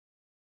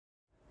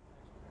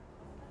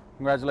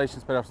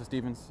Congratulations, Petty Officer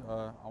Stevens.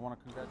 I want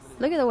to congratulate you.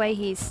 Look at the way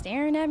he's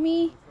staring at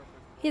me.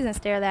 He doesn't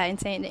stare that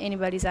into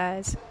anybody's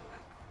eyes.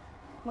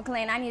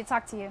 McLean, I need to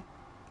talk to you.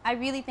 I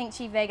really think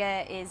Chief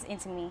Vega is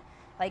into me.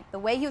 Like, the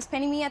way he was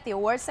pinning me at the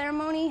awards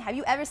ceremony, have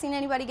you ever seen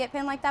anybody get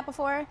pinned like that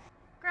before?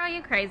 Girl,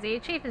 you crazy.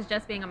 Chief is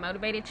just being a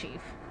motivated chief.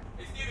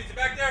 Hey, Stevens, you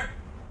back there?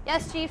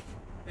 Yes, Chief.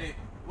 Hey,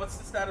 what's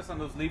the status on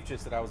those leave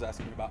chits that I was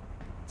asking you about?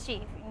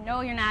 Chief, you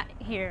know you're not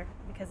here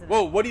because of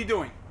Whoa, what are you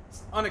doing?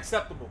 It's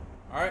unacceptable,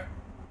 all right?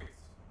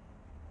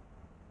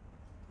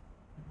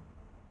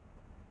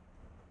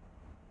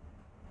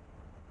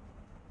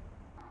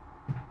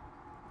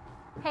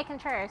 Hey,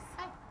 Contreras.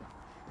 Hi.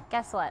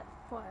 Guess what?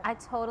 What? I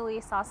totally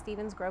saw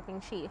Stevens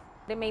groping Chief.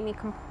 It made me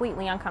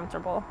completely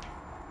uncomfortable.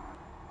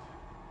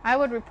 I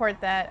would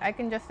report that. I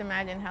can just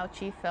imagine how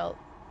Chief felt.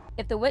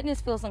 If the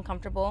witness feels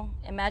uncomfortable,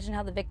 imagine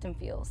how the victim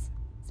feels.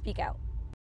 Speak out.